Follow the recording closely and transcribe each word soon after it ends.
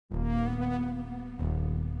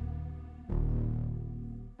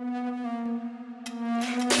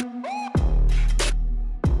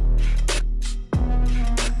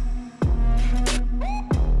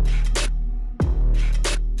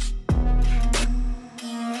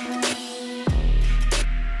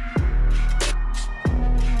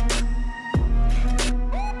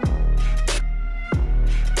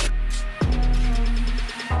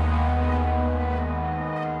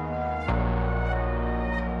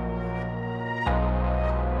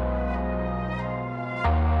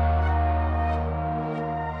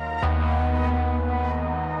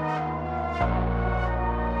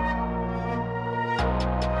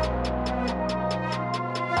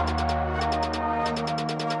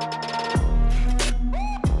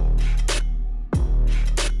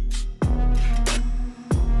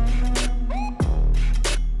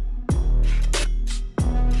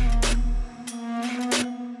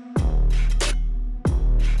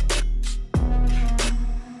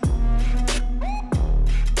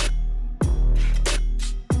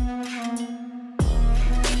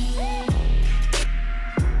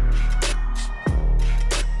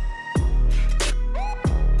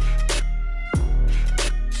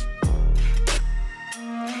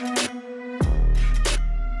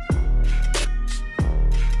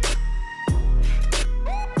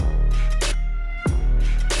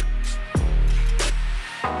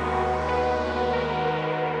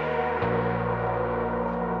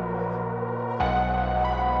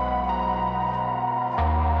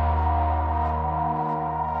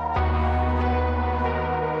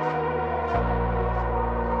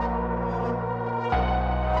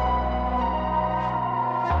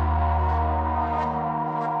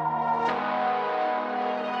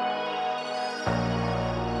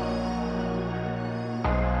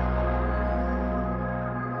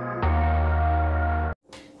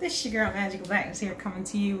This your girl Magikalblackness here, coming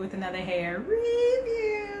to you with another hair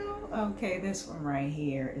review. Okay, this one right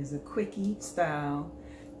here is a quickie style.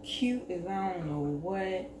 Cute as I don't know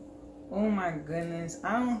what. Oh my goodness.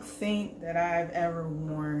 I don't think that I've ever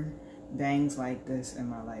worn bangs like this in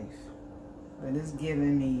my life. But it's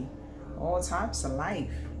giving me all types of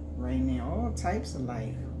life right now. All types of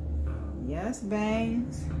life. Yes,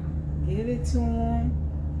 bangs. Give it to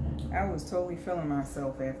them. I was totally feeling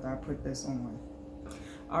myself after I put this on.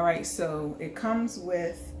 Alright, so it comes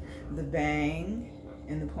with the bang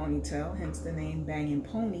and the ponytail, hence the name Bang and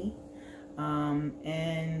Pony.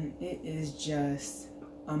 And it is just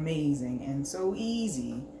amazing and so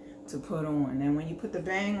easy to put on. And when you put the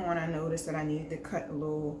bang on, I noticed that I needed to cut a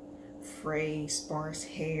little fray, sparse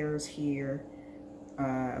hairs here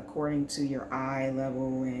according to your eye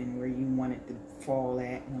level and where you want it to fall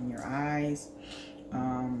at on your eyes.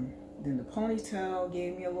 Then the ponytail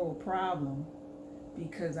gave me a little problem,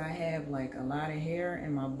 because I have like a lot of hair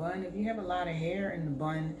in my bun. If you have a lot of hair in the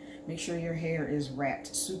bun, make sure your hair is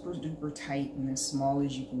wrapped super duper tight and as small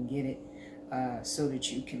as you can get it, so that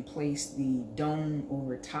you can place the dome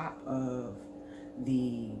over top of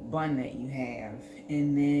the bun that you have,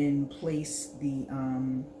 and then place the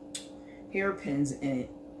hairpins in it.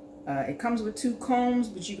 It comes with 2 combs,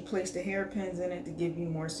 but you can place the hairpins in it to give you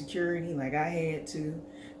more security, like I had to.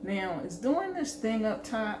 Now it's doing this thing up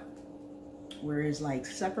top where it's like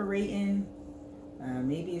separating.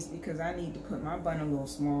 Maybe it's because I need to put my bun a little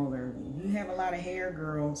smaller. You have a lot of hair,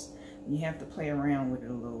 girls, you have to play around with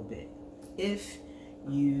it a little bit. If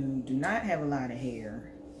you do not have a lot of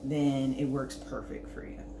hair, then it works perfect for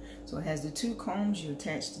you. So it has the 2 combs you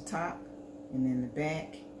attach to the top and then the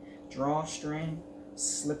back. Drawstring,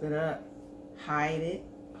 slip it up, hide it.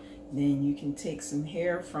 Then you can take some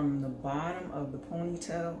hair from the bottom of the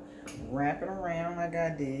ponytail, wrap it around like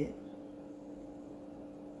I did.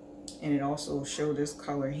 And it also shows this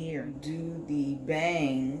color here. Do the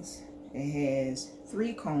bangs, it has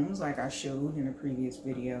 3 combs like I showed in a previous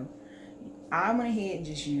video. I went ahead and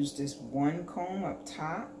just used this 1 comb up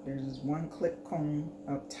top. There's this 1 clip comb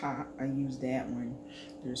up top. I used that one.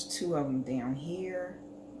 There's 2 of them down here.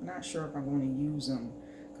 I'm not sure if I'm going to use them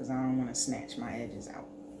because I don't want to snatch my edges out.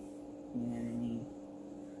 You know what I mean?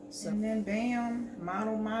 So, and then bam,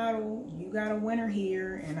 model, you got a winner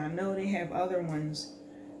here. And I know they have other ones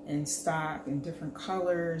in stock in different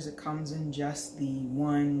colors. It comes in just the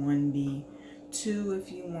 1B, 2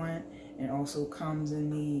 if you want, and also comes in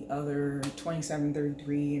the other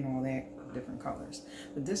 2733 and all that different colors.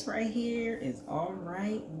 But this right here is all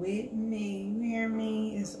right with me. You hear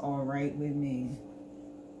me? It's all right with me.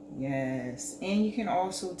 Yes. And you can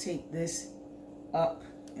also take this up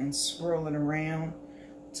and swirl it around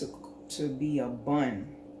to be a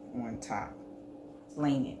bun on top.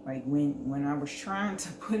 explain it. Like when I was trying to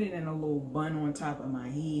put it in a little bun on top of my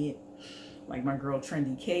head, like my girl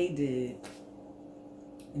Trendy K did,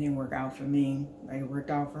 it didn't work out for me. Like it worked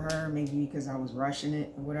out for her, maybe because I was rushing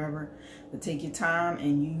it or whatever. But take your time,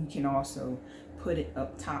 and you can also put it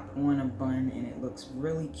up top on a bun, and it looks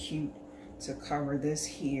really cute to cover this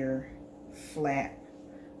here flap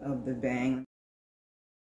of the bang.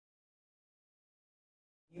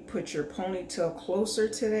 You put your ponytail closer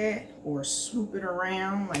to that, or swoop it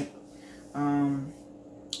around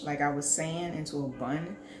like I was saying, into a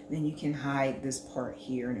bun, then you can hide this part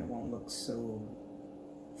here and it won't look so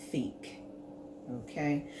fake.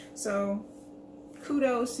 Okay, so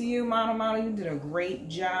kudos to you, model. You did a great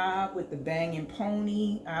job with the bang and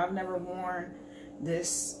pony. I've never worn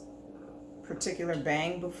this particular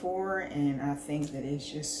bang before, and I think that it's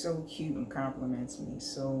just so cute and compliments me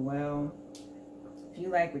so well. If you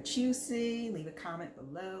like what you see, leave a comment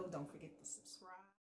below. Don't forget